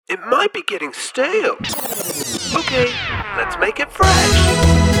It might be getting stale. Okay, let's make it fresh.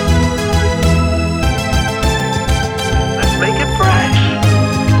 Let's make it fresh.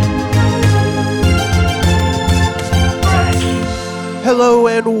 Hello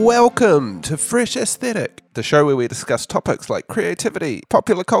and welcome to Fresh Aesthetic, the show where we discuss topics like creativity,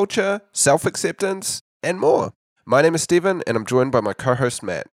 popular culture, self-acceptance, and more. My name is Stephen, and I'm joined by my co-host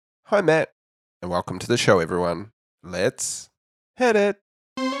Matt. Hi Matt, and welcome to the show, everyone. Let's hit it.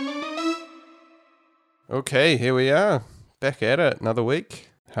 Okay, here we are, back at it, another week.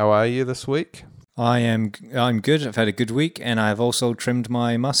 How are you this week? I'm good. I've had a good week, and I've also trimmed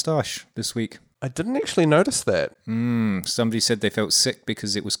my mustache this week. I didn't actually notice that. Somebody said they felt sick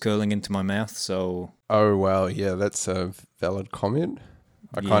because it was curling into my mouth, so... Oh, well, yeah, that's a valid comment.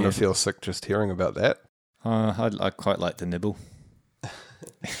 I kind of feel sick just hearing about that. I quite like the nibble.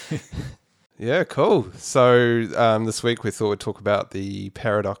 Yeah, cool. So this week we thought we'd talk about the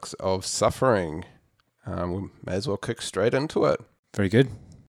paradox of suffering. We may as well kick straight into it. Very good.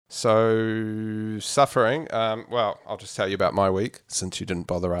 So, suffering, well, I'll just tell you about my week, since you didn't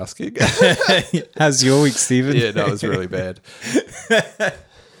bother asking. How's your week, Stephen? Yeah, no, it was really bad.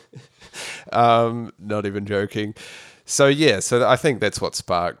 Not even joking. So I think that's what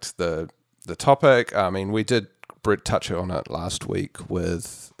sparked the topic. I mean, we did touch on it last week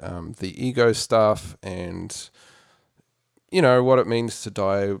with the ego stuff and, you know, what it means to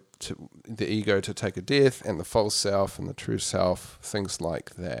die, to the ego to take a death, and the false self and the true self, things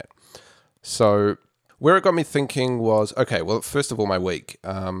like that. So where it got me thinking was, okay, well, first of all, my week.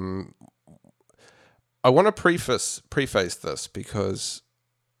 I want to preface this because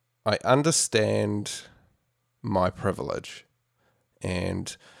I understand my privilege,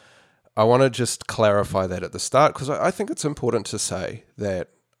 and I want to just clarify that at the start, because I think it's important to say that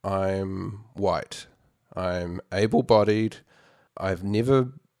I'm white. I'm able-bodied. I've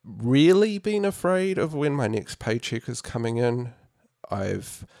never really been afraid of when my next paycheck is coming in.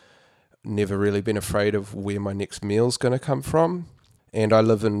 I've never really been afraid of where my next meal's going to come from. And I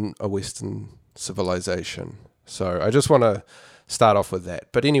live in a Western civilization. So I just want to start off with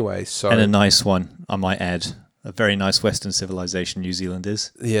that. But anyway, so... And a nice one, I might add. A very nice Western civilization New Zealand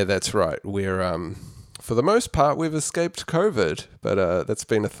is. Yeah, that's right. We're, for the most part, we've escaped COVID. But that's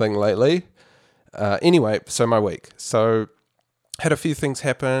been a thing lately. Anyway, so my week. So... had a few things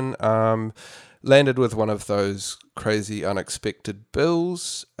happen, landed with one of those crazy unexpected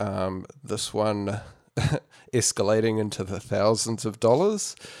bills, this one escalating into the thousands of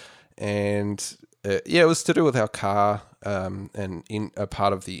dollars, and it was to do with our car, and in a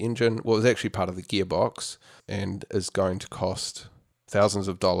part of the engine, well, it was actually part of the gearbox, and is going to cost thousands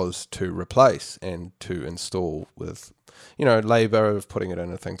of dollars to replace and to install with, you know, labor of putting it in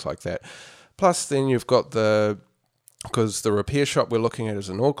and things like that. Plus then you've got because the repair shop we're looking at is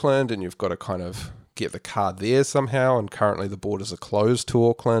in Auckland, and you've got to kind of get the car there somehow, and currently the borders are closed to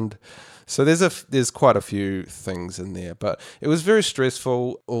Auckland. So there's quite a few things in there, but it was very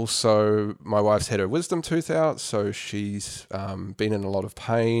stressful. Also, my wife's had her wisdom tooth out, so she's been in a lot of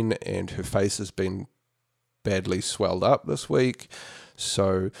pain, and her face has been badly swelled up this week.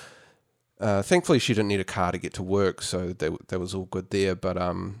 So thankfully she didn't need a car to get to work, so that was all good there. But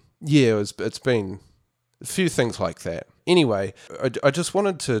it's been... a few things like that. Anyway, I just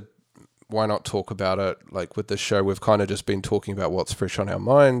wanted to, why not talk about it? Like with this show, we've kind of just been talking about what's fresh on our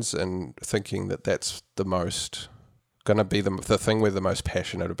minds and thinking that that's the most, going to be the thing we're the most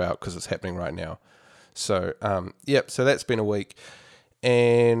passionate about because it's happening right now. So, so that's been a week.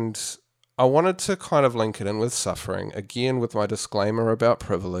 And I wanted to kind of link it in with suffering. Again, with my disclaimer about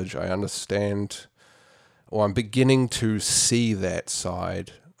privilege, I understand, or I'm beginning to see that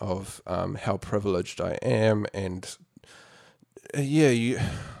side of how privileged I am, and you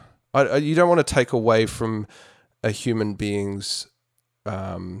don't want to take away from a human being's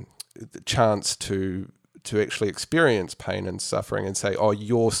chance to actually experience pain and suffering and say, oh,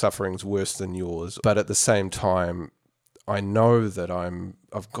 your suffering's worse than yours. But at the same time, I know that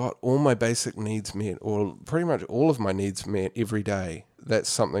I've got all my basic needs met, or pretty much all of my needs met every day. That's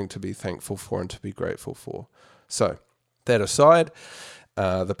something to be thankful for and to be grateful for. So that aside,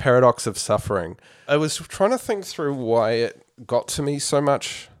 the paradox of suffering. I was trying to think through why it got to me so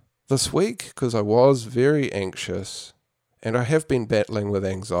much this week, because I was very anxious, and I have been battling with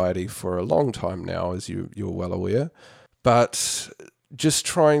anxiety for a long time now, as you're well aware. But just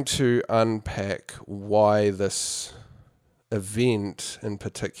trying to unpack why this event in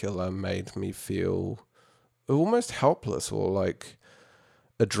particular made me feel almost helpless, or like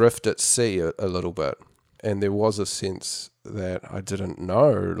adrift at sea a little bit. And there was a sense that I didn't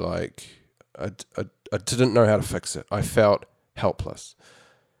know, I didn't know how to fix it. I felt helpless.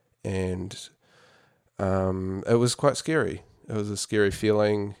 and it was quite scary. It was a scary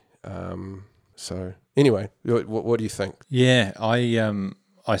feeling. So anyway, what do you think? Yeah,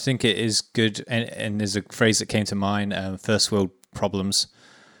 I think it is good, and there's a phrase that came to mind: first world problems.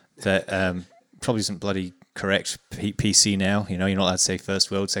 That probably isn't bloody correct PC now. You know, you're not allowed to say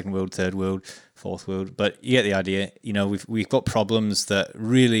first world, second world, third world, fourth world, but you get the idea. You know, we've got problems that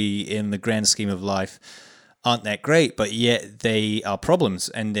really, in the grand scheme of life, aren't that great, but yet they are problems,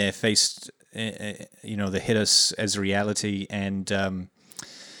 and they're faced. You know, they hit us as reality, and I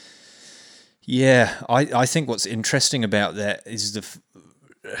think what's interesting about that is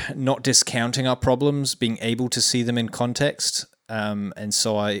not discounting our problems, being able to see them in context. And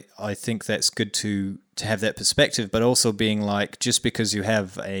so I think that's good to have that perspective, but also being like, just because you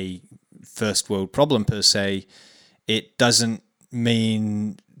have a first world problem per se, it doesn't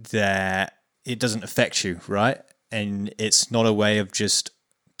mean that it doesn't affect you, right? And it's not a way of just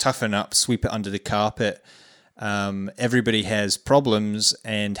toughen up, sweep it under the carpet. Everybody has problems,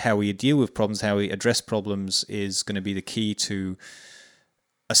 and how we deal with problems, how we address problems is going to be the key to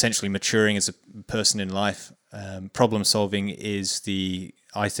essentially maturing as a person in life. Problem solving is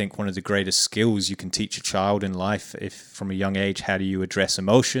I think one of the greatest skills you can teach a child in life. If from a young age, how do you address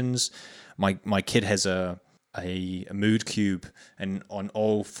emotions? My kid has a mood cube, and on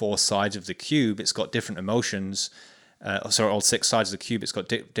all four sides of the cube, it's got different emotions. All six sides of the cube, it's got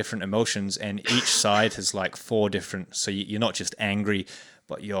different emotions, and each side has like four different. So you're not just angry,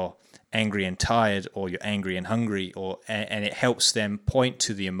 but you're angry and tired, or you're angry and hungry, and it helps them point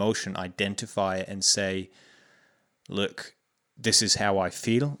to the emotion, identify it, and say, look, this is how I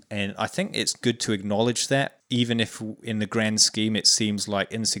feel. And I think it's good to acknowledge that, even if in the grand scheme it seems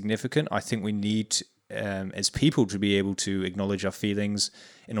like insignificant. I think we need, as people, to be able to acknowledge our feelings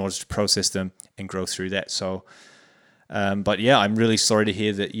in order to process them and grow through that. So, but yeah, I'm really sorry to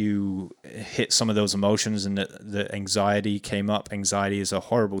hear that you hit some of those emotions and that the anxiety came up. Anxiety is a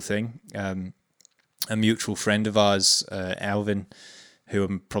horrible thing. A mutual friend of ours, Alvin, who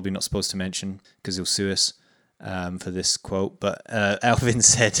I'm probably not supposed to mention because he'll sue us for this quote, but Alvin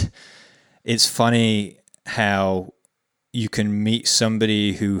said, it's funny how you can meet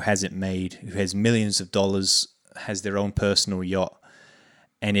somebody who has it made, who has millions of dollars, has their own personal yacht,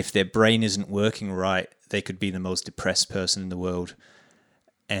 and if their brain isn't working right, they could be the most depressed person in the world,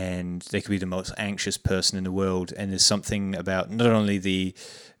 and they could be the most anxious person in the world. And there's something about not only the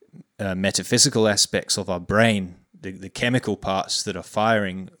metaphysical aspects of our brain, the chemical parts that are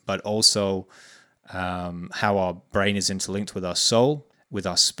firing, but also how our brain is interlinked with our soul, with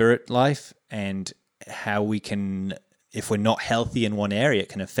our spirit life, and how we can, if we're not healthy in one area, it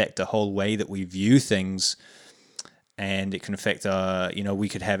can affect the whole way that we view things. And it can affect we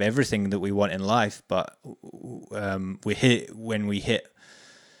could have everything that we want in life, but when we hit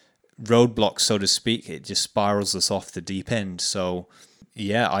roadblocks, so to speak, it just spirals us off the deep end. So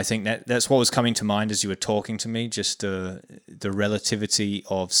yeah, I think that's what was coming to mind as you were talking to me, just the relativity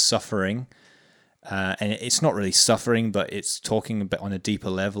of suffering. And it's not really suffering, but it's talking a bit on a deeper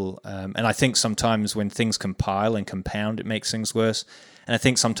level. And I think sometimes when things compile and compound, it makes things worse. And I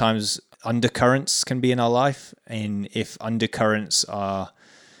think sometimes undercurrents can be in our life. And if undercurrents are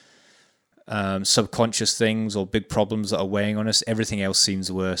subconscious things or big problems that are weighing on us, everything else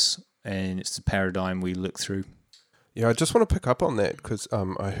seems worse. And it's the paradigm we look through. Yeah, I just want to pick up on that because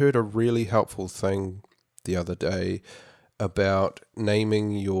I heard a really helpful thing the other day about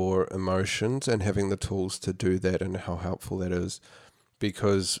naming your emotions and having the tools to do that, and how helpful that is.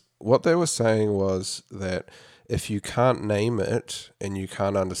 Because what they were saying was that if you can't name it and you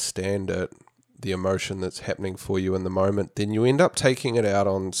can't understand it, the emotion that's happening for you in the moment, then you end up taking it out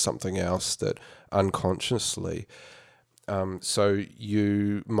on something else that unconsciously. So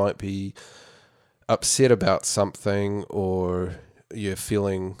you might be upset about something, or you're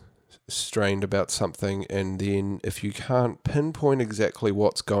feeling strained about something, and then if you can't pinpoint exactly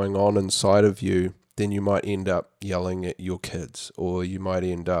what's going on inside of you, then you might end up yelling at your kids, or you might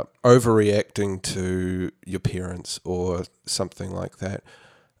end up overreacting to your parents or something like that.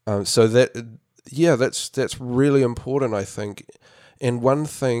 So that's really important, I think. And one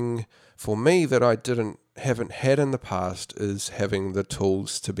thing for me that I haven't had in the past is having the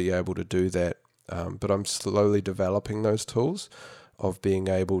tools to be able to do that. But I'm slowly developing those tools of being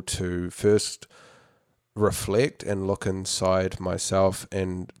able to first reflect and look inside myself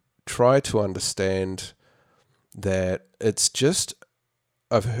and try to understand that it's just,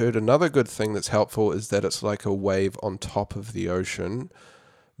 I've heard another good thing that's helpful is that it's like a wave on top of the ocean,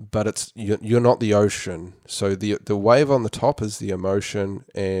 but you're not the ocean. So the wave on the top is the emotion,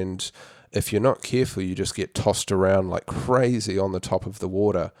 and if you're not careful, you just get tossed around like crazy on the top of the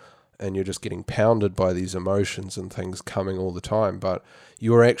water, and you're just getting pounded by these emotions and things coming all the time. But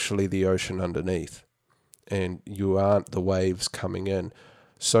you're actually the ocean underneath, and you aren't the waves coming in.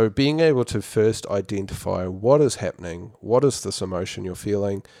 So being able to first identify what is happening, what is this emotion you're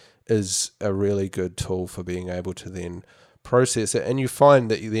feeling, is a really good tool for being able to then process it. And you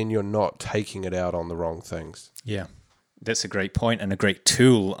find that then you're not taking it out on the wrong things. Yeah. That's a great point and a great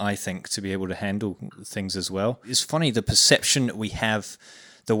tool, I think, to be able to handle things as well. It's funny, the perception that we have,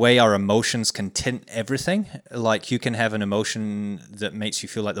 the way our emotions can tint everything. Like, you can have an emotion that makes you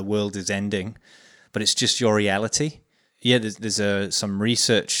feel like the world is ending, but it's just your reality. Yeah, there's some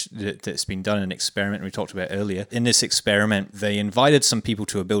research that's been done in an experiment we talked about earlier. In this experiment, they invited some people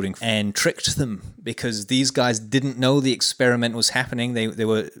to a building and tricked them because these guys didn't know the experiment was happening. They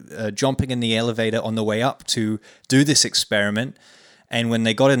were jumping in the elevator on the way up to do this experiment. And when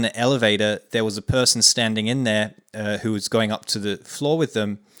they got in the elevator, there was a person standing in there who was going up to the floor with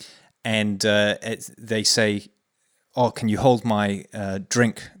them. And they say, "Oh, can you hold my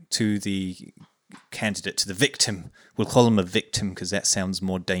drink to the candidate, to the victim?" We'll call him a victim because that sounds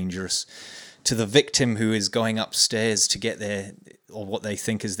more dangerous. To the victim who is going upstairs to get their, or what they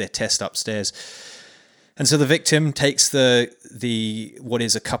think is their test upstairs. And so the victim takes the what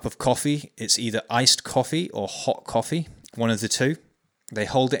is a cup of coffee. It's either iced coffee or hot coffee, one of the two. They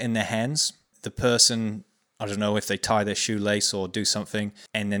hold it in their hands. The person, I don't know if they tie their shoelace or do something,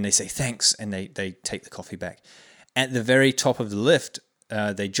 and then they say thanks, and they take the coffee back. At the very top of the lift,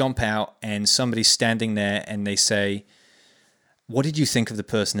 they jump out, and somebody's standing there, and they say, "What did you think of the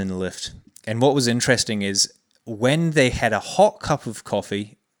person in the lift?" And what was interesting is when they had a hot cup of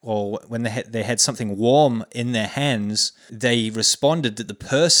coffee, or when they had something warm in their hands, they responded that the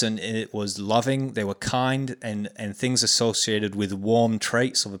person, it was loving, they were kind, and things associated with warm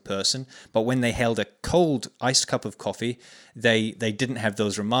traits of a person. But when they held a cold iced cup of coffee, they didn't have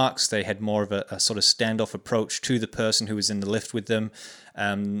those remarks. They had more of a sort of standoff approach to the person who was in the lift with them.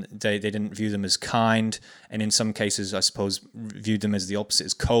 They didn't view them as kind, and in some cases, I suppose, viewed them as the opposite,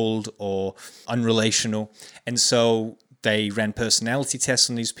 as cold or unrelational. And so they ran personality tests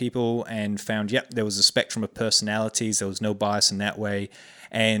on these people and found, yep, there was a spectrum of personalities. There was no bias in that way.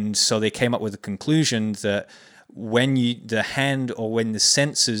 And so they came up with a conclusion that when the hand or when the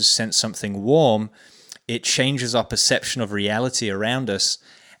senses sense something warm, it changes our perception of reality around us.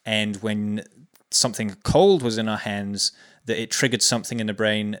 And when something cold was in our hands, that it triggered something in the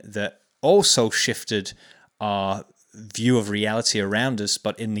brain that also shifted our view of reality around us,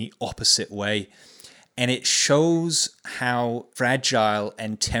 but in the opposite way. And it shows how fragile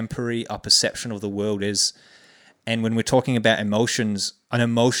and temporary our perception of the world is. And when we're talking about emotions, an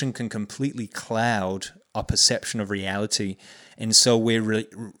emotion can completely cloud our perception of reality. And so we're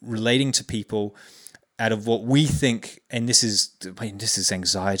relating to people out of what we think, and this is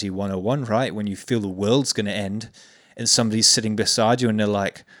anxiety 101, right? When you feel the world's going to end and somebody's sitting beside you and they're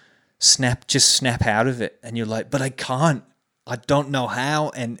like, just snap out of it. And you're like, but I can't. I don't know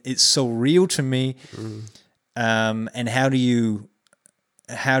how, and it's so real to me. And how do you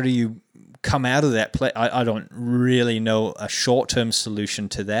come out of that place? I don't really know a short-term solution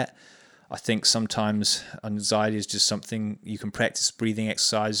to that. I think sometimes anxiety is just something you can practice breathing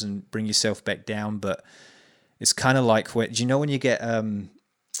exercise and bring yourself back down. But it's kind of like, do you know when you get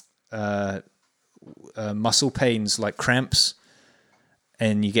muscle pains, like cramps,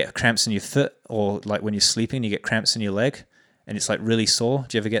 and you get cramps in your foot, or like when you're sleeping, you get cramps in your leg? And it's like really sore.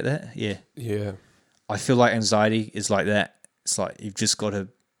 Do you ever get that? Yeah. Yeah. I feel like anxiety is like that. It's like you've just got to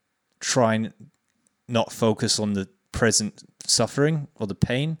try and not focus on the present suffering or the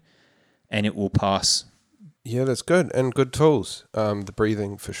pain, and it will pass. Yeah, that's good. And good tools. The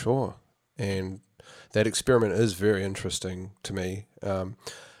breathing for sure. And that experiment is very interesting to me.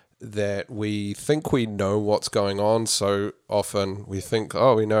 That we think we know what's going on. So often we think,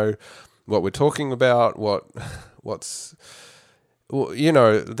 we know what we're talking about, what's... Well,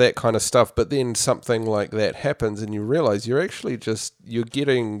 that kind of stuff. But then something like that happens and you realize you're actually you're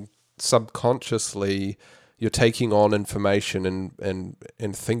getting subconsciously, you're taking on information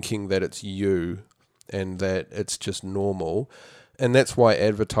and thinking that it's you and that it's just normal. And that's why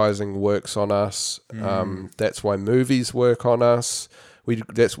advertising works on us. That's why movies work on us.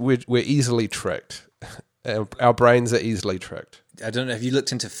 We're easily tricked. Our brains are easily tricked. I don't know. Have you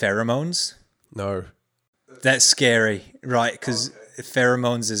looked into pheromones? No. That's scary, right? Because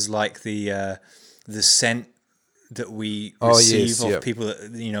pheromones is like the scent that we receive of people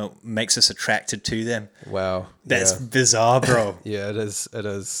that makes us attracted to them. Wow, that's bizarre, bro. Yeah, it is. It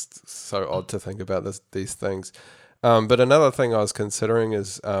is so odd to think about these things. But another thing I was considering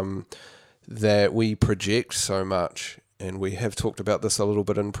is that we project so much, and we have talked about this a little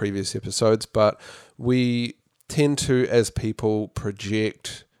bit in previous episodes, but we tend to, as people,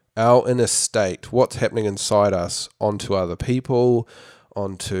 project our inner state, what's happening inside us, onto other people,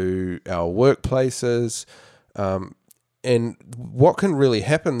 onto our workplaces, and what can really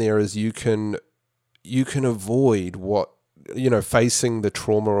happen there is you can avoid facing the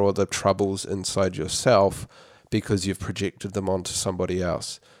trauma or the troubles inside yourself because you've projected them onto somebody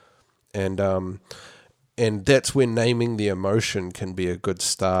else. And that's when naming the emotion can be a good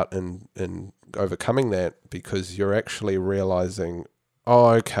start in overcoming that, because you're actually realizing, oh,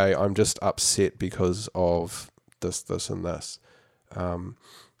 okay, I'm just upset because of this, and this.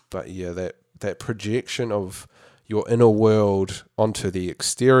 But yeah, that projection of your inner world onto the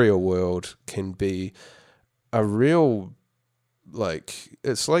exterior world can be a real,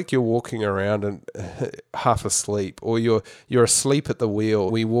 it's like you're walking around and half asleep, or you're asleep at the wheel.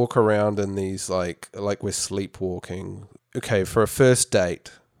 We walk around in these like we're sleepwalking. Okay, for a first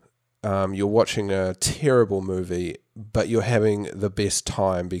date, you're watching a terrible movie, but you're having the best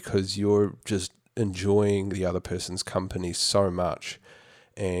time because you're just enjoying the other person's company so much,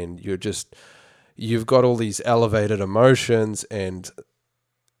 and you've got all these elevated emotions, and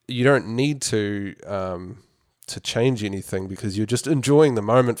you don't need to change anything because you're just enjoying the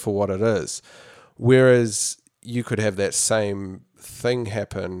moment for what it is. Whereas you could have that same thing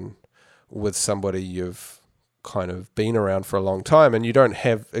happen with somebody you've kind of been around for a long time, and you don't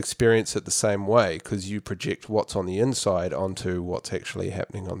have experience it the same way because you project what's on the inside onto what's actually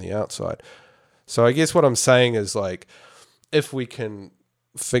happening on the outside. So I guess what I'm saying is, if we can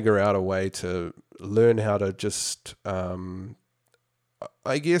figure out a way to learn how to just,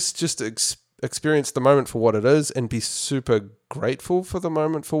 experience the moment for what it is and be super grateful for the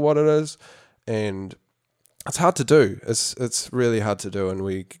moment for what it is. And it's hard to do. It's really hard to do, and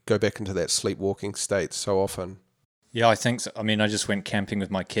we go back into that sleepwalking state so often. Yeah, I think so. I mean, I just went camping with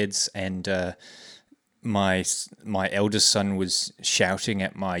my kids, and my eldest son was shouting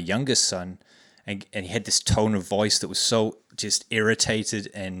at my youngest son, and he had this tone of voice that was so just irritated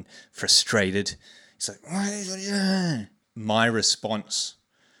and frustrated. He's like, "What are you doing?" My response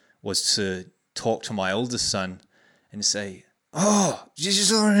was to talk to my oldest son and say, "Oh,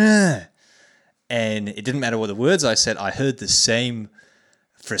 Jesus," and it didn't matter what the words I said. I heard the same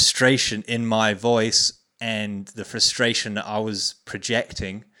frustration in my voice, and the frustration that I was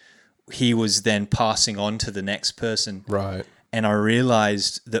projecting, he was then passing on to the next person. Right. And I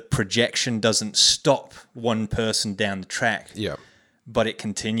realized that projection doesn't stop one person down the track. Yeah. But it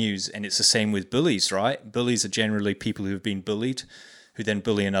continues, and it's the same with bullies, right? Bullies are generally people who have been bullied, who then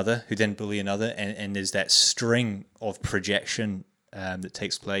bully another, who then bully another, and there's that string of projection that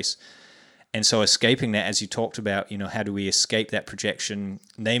takes place. And so escaping that, as you talked about, how do we escape that projection,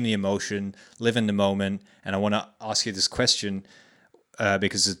 name the emotion, live in the moment? And I want to ask you this question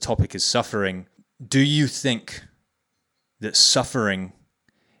because the topic is suffering. Do you think that suffering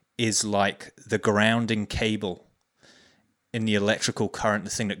is like the grounding cable in the electrical current, the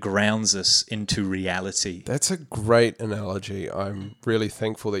thing that grounds us into reality? That's a great analogy. I'm really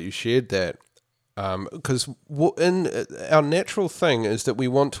thankful that you shared that, because in our natural thing is that we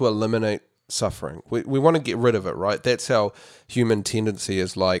want to eliminate suffering. We want to get rid of it, right? That's our human tendency,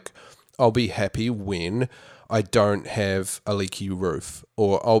 is like, I'll be happy when I don't have a leaky roof,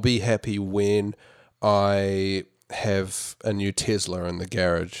 or I'll be happy when I have a new Tesla in the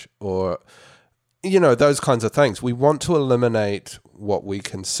garage, or those kinds of things. We want to eliminate what we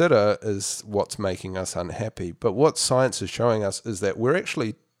consider is what's making us unhappy. But what science is showing us is that we're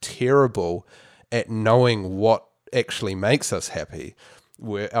actually terrible at knowing what actually makes us happy.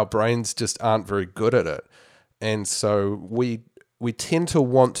 Our brains just aren't very good at it. And so we tend to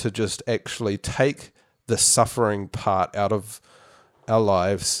want to just actually take the suffering part out of our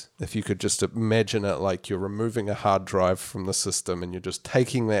lives. If you could just imagine it like you're removing a hard drive from the system and you're just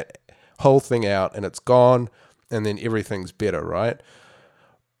taking that whole thing out and it's gone, and then everything's better, right?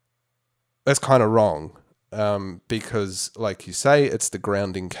 That's kind of wrong, because like you say, it's the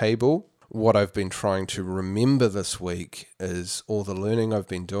grounding cable. What I've been trying to remember this week is all the learning I've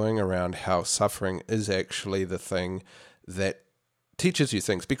been doing around how suffering is actually the thing that teaches you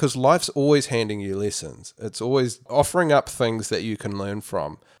things, because life's always handing you lessons. It's always offering up things that you can learn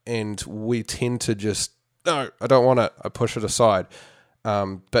from, and we tend to just, no, I don't want it, I push it aside.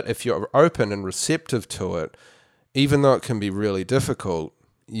 But if you're open and receptive to it, even though it can be really difficult,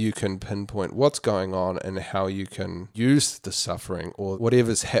 you can pinpoint what's going on and how you can use the suffering or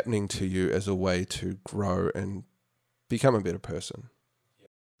whatever's happening to you as a way to grow and become a better person.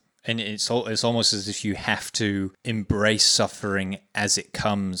 And it's almost as if you have to embrace suffering as it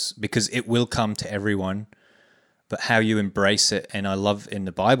comes, because it will come to everyone, but how you embrace it. And I love in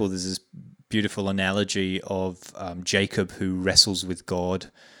the Bible, there's this beautiful analogy of Jacob who wrestles with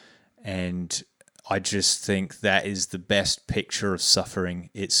God. And I just think that is the best picture of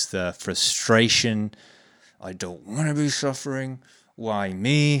suffering. It's the frustration. I don't want to be suffering. Why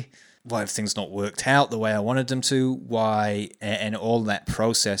me? Why have things not worked out the way I wanted them to? Why? And all that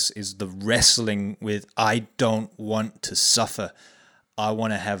process is the wrestling with, I don't want to suffer. I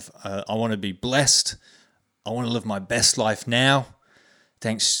want to be blessed. I want to live my best life now.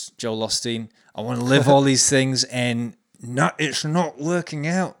 Thanks, Joel Osteen. I want to live all these things, and it's not working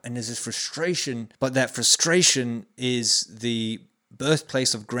out. And there's this frustration, but that frustration is the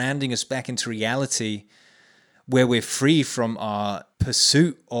birthplace of grounding us back into reality, where we're free from our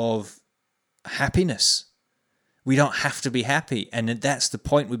pursuit of happiness. We don't have to be happy. And that's the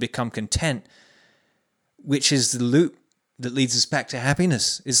point. We become content, which is the loop that leads us back to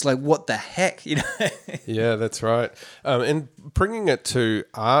happiness. It's like, what the heck? Yeah, that's right. And bringing it to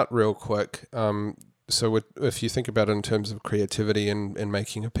art real quick. So if you think about it in terms of creativity and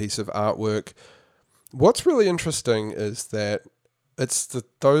making a piece of artwork, what's really interesting is that it's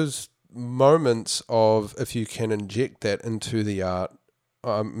those moments of, if you can inject that into the art,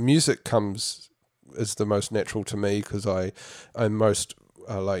 music is the most natural to me, because I'm most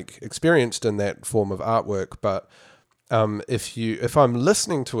experienced in that form of artwork. But if I'm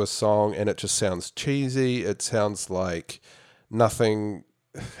listening to a song and it just sounds cheesy, it sounds like nothing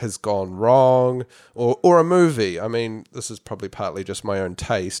has gone wrong, or a movie. I mean, this is probably partly just my own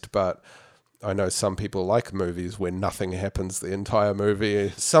taste, but I know some people like movies where nothing happens the entire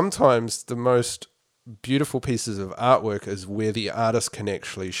movie. Sometimes the most beautiful pieces of artwork is where the artist can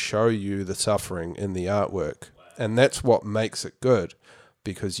actually show you the suffering in the artwork. And that's what makes it good,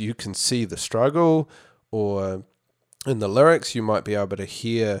 because you can see the struggle, or in the lyrics you might be able to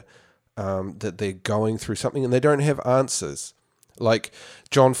hear that they're going through something and they don't have answers. Like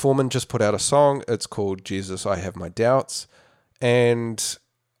John Foreman just put out a song, it's called Jesus, I Have My Doubts, and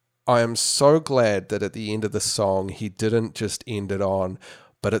I am so glad that at the end of the song he didn't just end it on,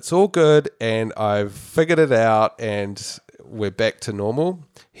 but it's all good and I've figured it out and we're back to normal.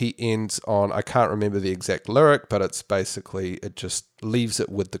 He ends on, I can't remember the exact lyric, but it's basically, it just leaves it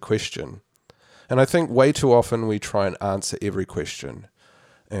with the question. And I think way too often we try and answer every question,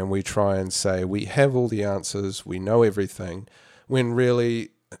 and we try and say we have all the answers, we know everything, when really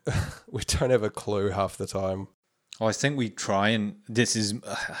we don't have a clue half the time. Well, I think we try, and this is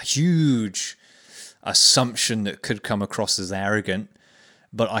a huge assumption that could come across as arrogant,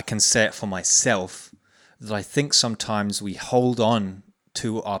 but I can say it for myself, that I think sometimes we hold on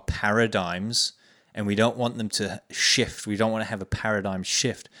to our paradigms and we don't want them to shift. We don't want to have a paradigm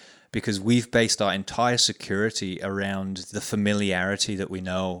shift, because we've based our entire security around the familiarity that we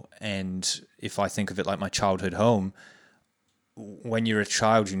know. And if I think of it like my childhood home, when you're a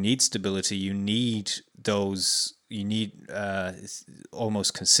child, you need stability, you need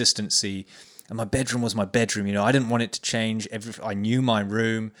almost consistency. And my bedroom was my bedroom, I didn't want it to change. I knew my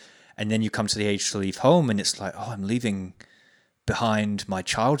room. And then you come to the age to leave home and it's like, I'm leaving behind my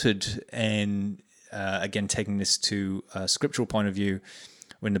childhood. And again, taking this to a scriptural point of view,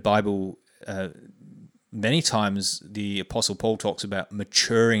 when the Bible, many times the Apostle Paul talks about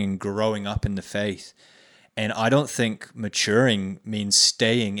maturing and growing up in the faith. And I don't think maturing means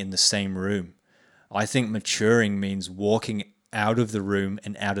staying in the same room. I think maturing means walking out of the room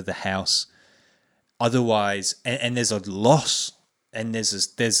and out of the house. Otherwise, and there's a loss and there's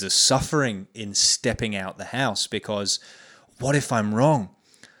a suffering in stepping out the house, because what if I'm wrong?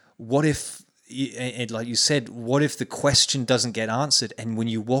 What if, like you said, what if the question doesn't get answered? And when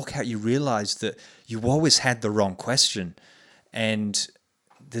you walk out, you realize that you always had the wrong question. And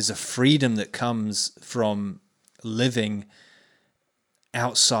there's a freedom that comes from living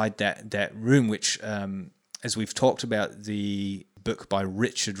outside that room, which, as we've talked about, the book by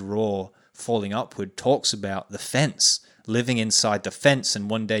Richard Rohr, Falling Upward, talks about the fence, living inside the fence, and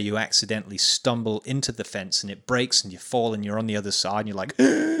one day you accidentally stumble into the fence and it breaks and you fall and you're on the other side and you're like,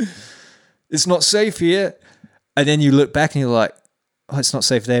 it's not safe here. And then you look back and you're like, oh, it's not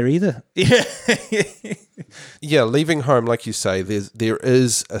safe there either. Yeah, leaving home, like you say, there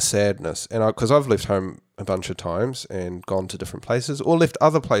is a sadness. And because I've left home a bunch of times and gone to different places, or left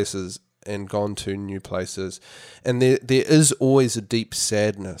other places and gone to new places, and there is always a deep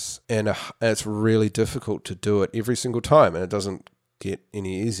sadness, and it's really difficult to do it every single time, and it doesn't get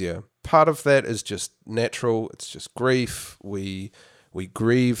any easier. Part of that is just natural. It's just grief. We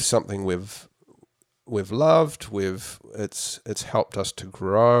grieve something we've loved. It's helped us to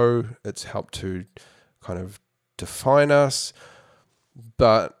grow. It's helped to kind of define us.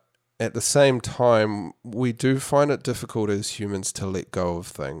 But at the same time, we do find it difficult as humans to let go of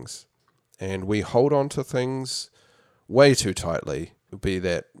things. And we hold on to things way too tightly, be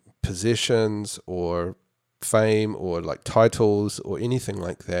that possessions or fame or like titles or anything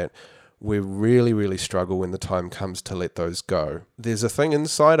like that. We really, really struggle when the time comes to let those go. There's a thing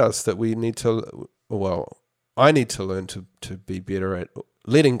inside us that we need to, well, I need to learn to be better at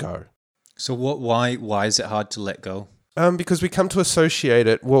letting go. So why is it hard to let go? Because we come to associate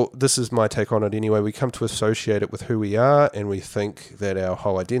it, well, this is my take on it anyway, we come to associate it with who we are, and we think that our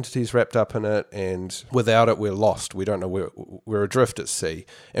whole identity is wrapped up in it, and without it, we're lost. We don't know, we're adrift at sea.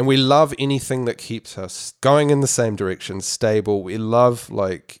 And we love anything that keeps us going in the same direction, stable. We love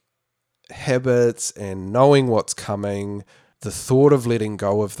like habits and knowing what's coming. The thought of letting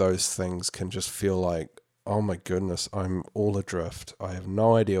go of those things can just feel like, oh my goodness, I'm all adrift. I have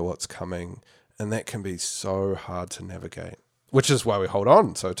no idea what's coming. And that can be so hard to navigate, which is why we hold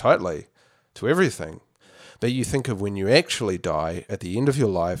on so tightly to everything. But you think of when you actually die at the end of your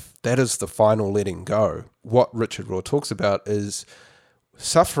life, that is the final letting go. What Richard Rohr talks about is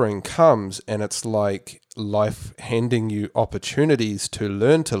suffering comes and it's like life handing you opportunities to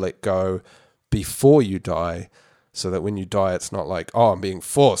learn to let go before you die, so that when you die, it's not like, oh, I'm being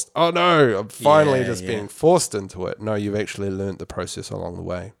forced. Oh no, I'm finally being forced into it. No, you've actually learned the process along the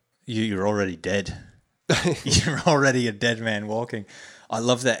way. You're already dead. You're already a dead man walking. I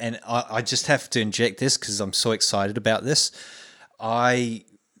love that. And I just have to inject this because I'm so excited about this. I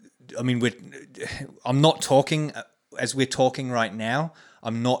mean, I'm not talking, as we're talking right now,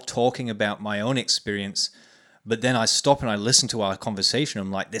 I'm not talking about my own experience, but then I stop and I listen to our conversation.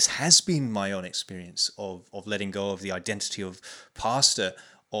 I'm like, this has been my own experience of letting go of the identity of pastor,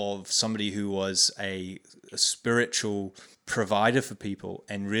 of somebody who was a spiritual provider for people,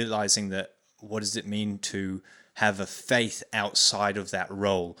 and realizing that what does it mean to have a faith outside of that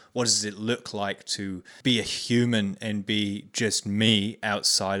role? What does it look like to be a human and be just me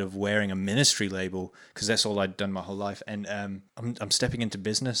outside of wearing a ministry label? Because that's all I'd done my whole life. And I'm stepping into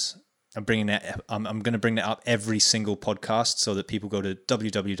business. I'm going to bring that up every single podcast so that people go to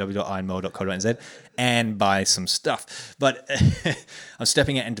www.ironmo.co.nz and buy some stuff. But I'm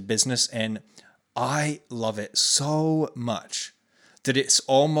stepping it into business, and I love it so much that it's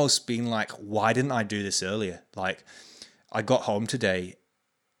almost been like, why didn't I do this earlier? Like, I got home today,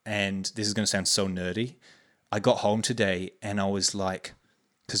 and this is going to sound so nerdy. I got home today and I was like,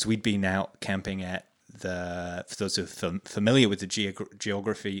 because we'd been out camping at for those who are familiar with the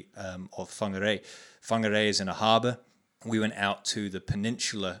geography of Whangarei. Whangarei is in a harbour. We went out to the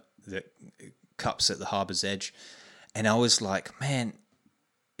peninsula that cups at the harbour's edge, and I was like, man,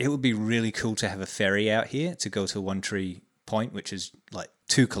 it would be really cool to have a ferry out here to go to One Tree Point, which is like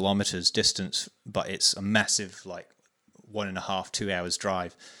 2 kilometers distance, but it's a massive, like 1.5, 2 hours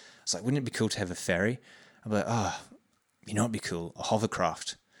drive. I was like, wouldn't it be cool to have a ferry? I'm like, you know, it'd be cool, a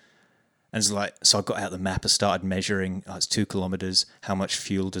hovercraft. And it's like, so I got out the map and started measuring, it's 2 kilometers. How much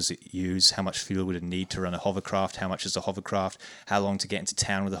fuel does it use? How much fuel would it need to run a hovercraft? How much is a hovercraft? How long to get into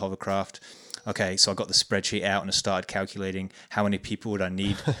town with a hovercraft? Okay, so I got the spreadsheet out and I started calculating how many people would I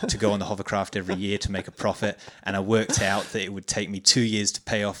need to go on the hovercraft every year to make a profit. And I worked out that it would take me 2 years to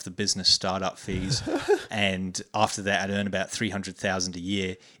pay off the business startup fees. And after that, I'd earn about $300,000 a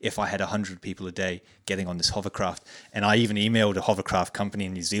year if I had 100 people a day getting on this hovercraft. And I even emailed a hovercraft company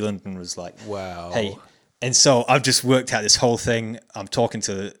in New Zealand and was like, wow. Hey. And so I've just worked out this whole thing. I'm talking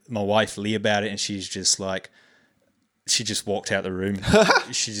to my wife, Lee, about it. And she's just like, she just walked out the room.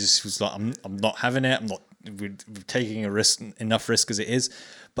 She just was like, I'm not having it. We're taking a risk, enough risk as it is.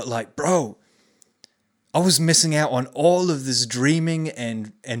 But like, bro, I was missing out on all of this dreaming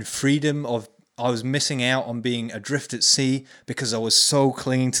and freedom I was missing out on being adrift at sea because I was so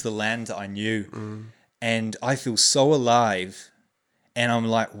clinging to the land that I knew. And I feel so alive. And I'm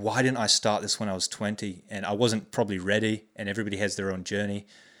like, why didn't I start this when I was 20? And I wasn't probably ready, and everybody has their own journey.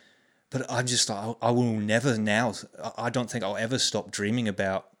 But I'm just like, I will never now, I don't think I'll ever stop dreaming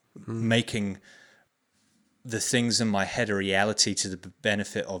about making the things in my head a reality to the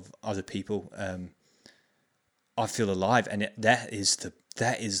benefit of other people. I feel alive. And that is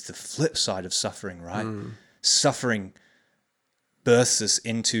the flip side of suffering, right? Suffering births us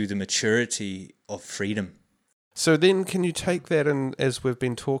into the maturity of freedom. So then can you take that, and as we've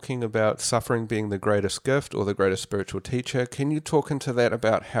been talking about suffering being the greatest gift or the greatest spiritual teacher, can you talk into that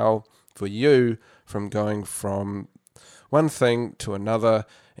about how for you, from going from one thing to another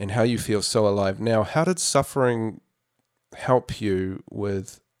and how you feel so alive now, how did suffering help you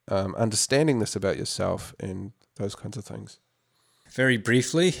with understanding this about yourself and those kinds of things? Very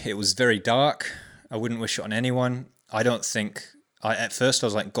briefly, it was very dark. I wouldn't wish it on anyone. At first I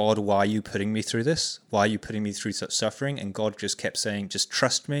was like, God, why are you putting me through this? Why are you putting me through such suffering? And God just kept saying, just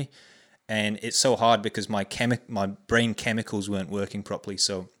trust me. And it's so hard because my brain chemicals weren't working properly.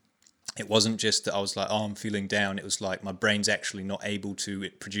 So it wasn't just that I was like, oh, I'm feeling down. It was like my brain's actually not able to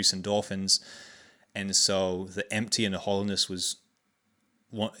produce endorphins. And so the empty and the hollowness was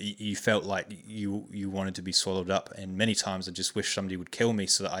what you felt like you wanted to be swallowed up. And many times I just wish somebody would kill me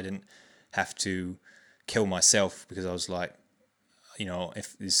so that I didn't have to kill myself, because I was like,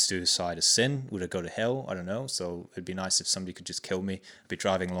 if is suicide a sin? Would I go to hell? I don't know. So it'd be nice if somebody could just kill me. I'd be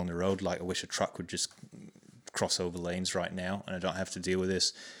driving along the road like I wish a truck would just cross over lanes right now and I don't have to deal with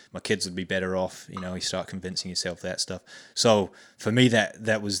this. My kids would be better off. You start convincing yourself that stuff. So for me,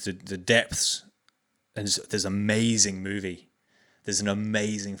 that was the depths. And there's an amazing movie. There's an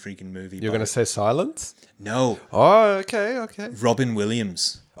amazing freaking movie. You're going to say Silence? No. Oh, okay. Robin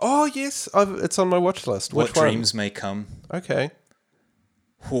Williams. Oh, yes. It's on my watch list. Which What Dreams May Come. Okay.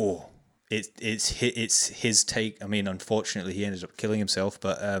 Oh, it's his take. I mean, unfortunately, he ended up killing himself,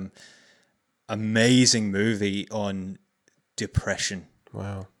 but amazing movie on depression.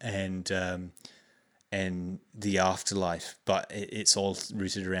 Wow. And the afterlife, but it's all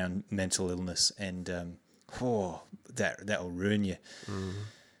rooted around mental illness, and that'll ruin you. Mm.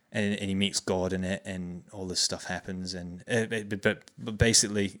 And he meets God in it, and all this stuff happens. And but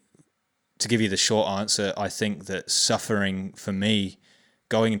basically, to give you the short answer, I think that suffering for me,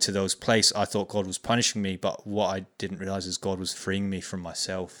 going into those places, I thought God was punishing me, but what I didn't realize is God was freeing me from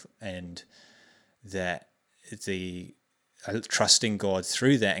myself, and that trusting God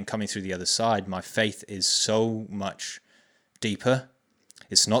through that and coming through the other side, my faith is so much deeper.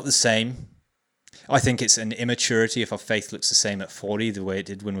 It's not the same. I think it's an immaturity if our faith looks the same at 40 the way it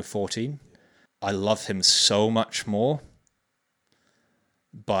did when we're 14. I love him so much more,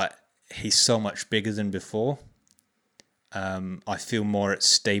 but he's so much bigger than before. I feel more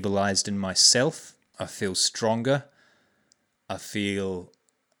stabilized in myself. I feel stronger. I feel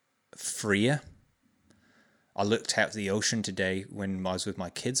freer. I looked out to the ocean today when I was with my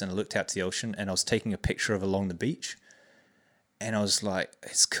kids, and I looked out to the ocean and I was taking a picture of along the beach. And I was like,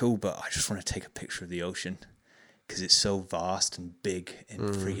 it's cool, but I just want to take a picture of the ocean because it's so vast and big and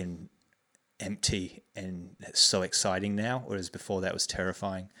freaking empty, and it's so exciting now, whereas before that was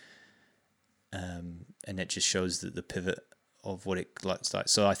terrifying. And it just shows that the pivot of what it looks like.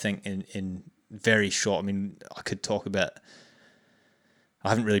 So I think in very short, I mean, I could talk about, I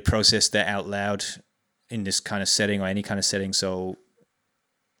haven't really processed that out loud in this kind of setting or any kind of setting, so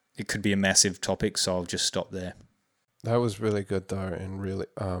it could be a massive topic, so I'll just stop there. That was really good though, and really,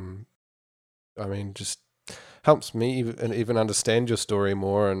 I mean, just helps me even understand your story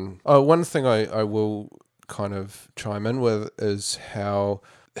more. And one thing I will kind of chime in with is how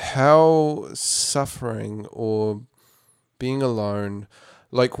suffering or being alone,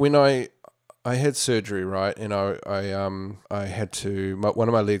 like when I had surgery, right, and I had to, one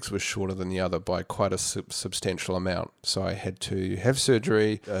of my legs was shorter than the other by quite a substantial amount, so I had to have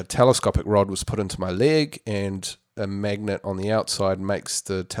surgery. A telescopic rod was put into my leg, and a magnet on the outside makes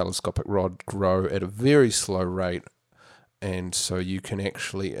the telescopic rod grow at a very slow rate, and so you can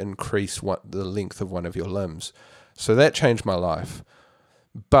actually increase the length of one of your limbs. So that changed my life.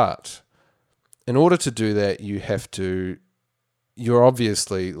 But in order to do that, you're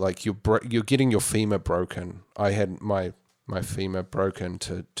obviously like you're getting your femur broken. I had my femur broken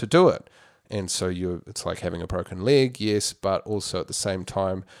to do it, and so it's like having a broken leg, yes, but also at the same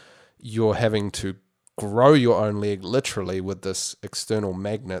time you're having to grow your own leg literally with this external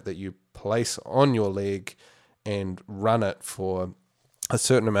magnet that you place on your leg and run it for a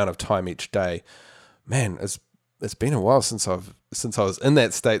certain amount of time each day. Man, it's been a while since I was in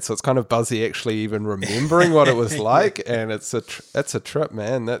that state, so it's kind of buzzy actually even remembering what it was like, and it's a trip,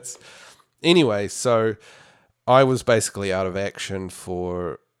 man. Anyway, so I was basically out of action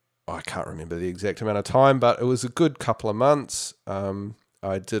for, I can't remember the exact amount of time, but it was a good couple of months.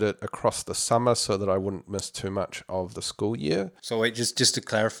 I did it across the summer so that I wouldn't miss too much of the school year. So wait, just to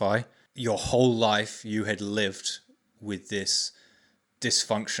clarify, your whole life you had lived with this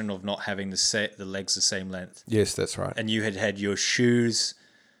dysfunction of not having the legs the same length. Yes, that's right. And you had your shoes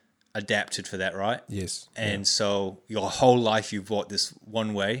adapted for that, right? Yes. And so your whole life you've walked this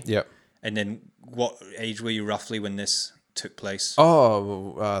one way. Yep. And then what age were you roughly when this took place?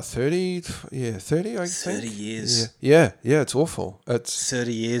 30. Yeah, 30, I think. 30 years. Yeah, it's awful. It's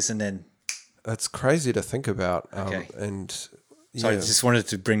 30 years, and then... It's crazy to think about. Okay. And... So I just wanted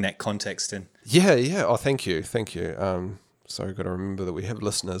to bring that context in. Yeah. Oh, thank you. So I've got to remember that we have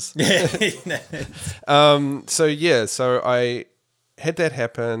listeners. No. So I had that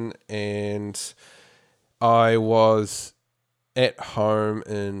happen, and I was at home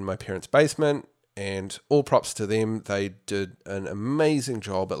in my parents' basement, and all props to them. They did an amazing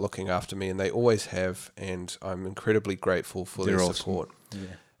job at looking after me, and they always have, and I'm incredibly grateful for their support.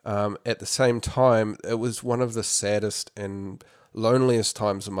 Yeah. At the same time, it was one of the saddest and loneliest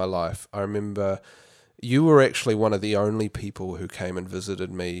times of my life. I remember you were actually one of the only people who came and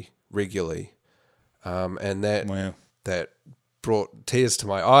visited me regularly, and that brought tears to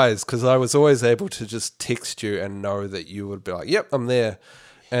my eyes, because I was always able to just text you and know that you would be like, yep, I'm there.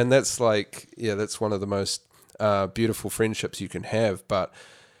 And that's that's one of the most beautiful friendships you can have. But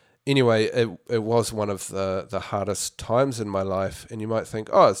anyway, it was one of the hardest times in my life. And you might think,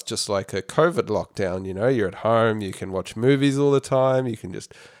 oh, it's just like a COVID lockdown, you're at home, you can watch movies all the time, you can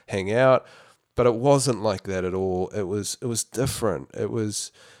just hang out. But it wasn't like that at all. It was different.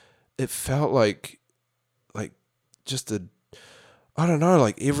 It felt like just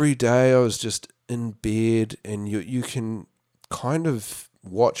every day I was just in bed, and you can kind of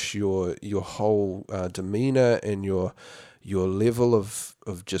watch your whole demeanor and your level of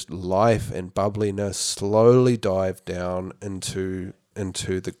just life and bubbliness slowly dive down into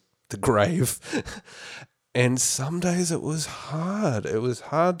the grave. And some days it was hard. It was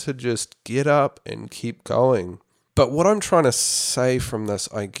hard to just get up and keep going. But what I'm trying to say from this,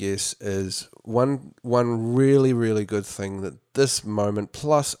 I guess, is one really, really good thing that this moment,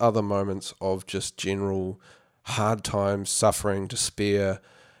 plus other moments of just general hard times, suffering, despair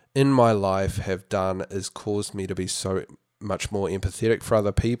in my life have done, is caused me to be so much more empathetic for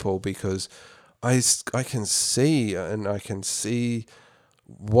other people, because I can see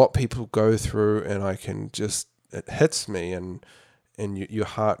what people go through, and it hits me, and your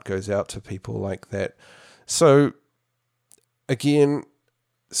heart goes out to people like that. So again,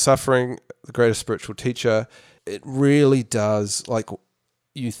 suffering, the greatest spiritual teacher, it really does,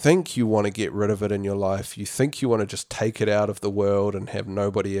 you think you want to get rid of it in your life, you think you want to just take it out of the world and have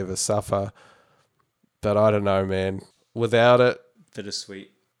nobody ever suffer, but I don't know, man, without it,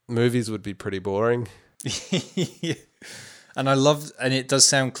 bittersweet. Movies would be pretty boring. Yeah. And and it does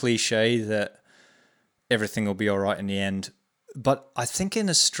sound cliche that everything will be all right in the end, but I think in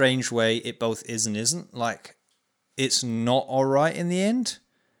a strange way it both is and isn't. Like, it's not all right in the end,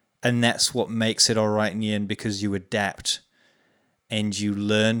 and that's what makes it all right in the end, because you adapt and you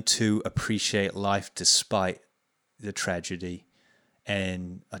learn to appreciate life despite the tragedy.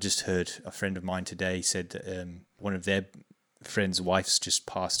 And I just heard a friend of mine today said that one of their friends' wives just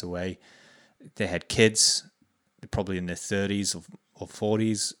passed away. They had kids, probably in their 30s or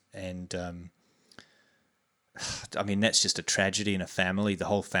 40s, and I mean, that's just a tragedy in a family. The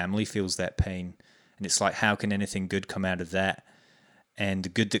whole family feels that pain, and it's like, how can anything good come out of that? And the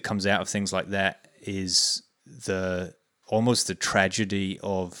good that comes out of things like that is almost the tragedy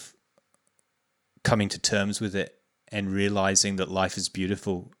of coming to terms with it and realizing that life is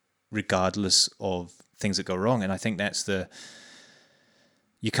beautiful regardless of things that go wrong. And I think that's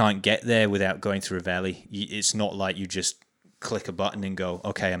you can't get there without going through a valley. It's not like you just click a button and go,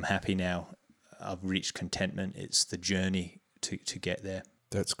 okay, I'm happy now, I've reached contentment. It's the journey to get there.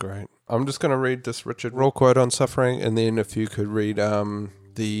 That's great. I'm just going to read this Richard Rohr quote on suffering, and then if you could read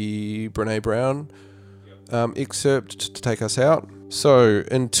the Brené Brown excerpt to take us out. So,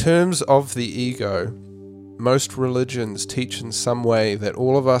 in terms of the ego, most religions teach in some way that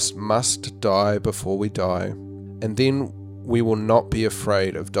all of us must die before we die, and then we will not be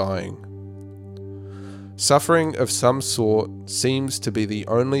afraid of dying. Suffering of some sort seems to be the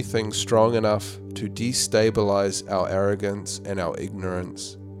only thing strong enough to destabilize our arrogance and our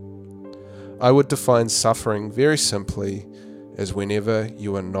ignorance. I would define suffering very simply as whenever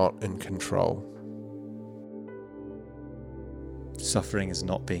you are not in control. Suffering is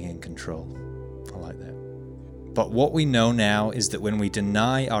not being in control. I like that. But what we know now is that when we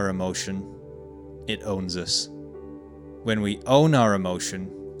deny our emotion, it owns us. When we own our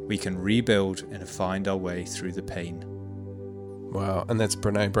emotion, we can rebuild and find our way through the pain. Wow, and that's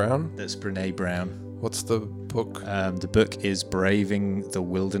Brené Brown? That's Brené Brown. What's the book? The book is Braving the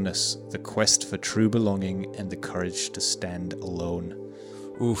Wilderness, The Quest for True Belonging and the Courage to Stand Alone.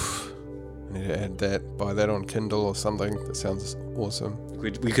 Oof. I need to add that, buy that on Kindle or something. That sounds awesome.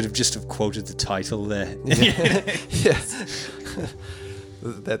 We could have just have quoted the title there. Yeah.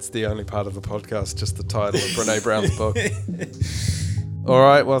 That's the only part of the podcast, just the title of Brené Brown's book. All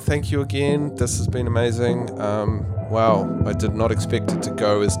right, well, thank you again. This has been amazing. Wow, I did not expect it to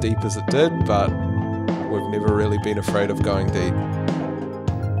go as deep as it did, but we've never really been afraid of going deep.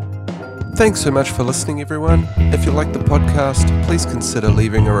 Thanks so much for listening, everyone. If you like the podcast, please consider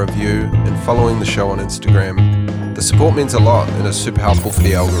leaving a review and following the show on Instagram. The support means a lot and is super helpful for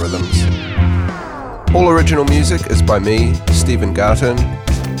the algorithms. All original music is by me, Stephen Garton,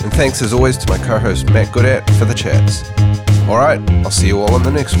 and thanks as always to my co-host Matt Goodat for the chats. Alright, I'll see you all in the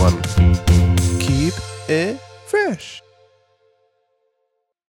next one. Keep it fresh.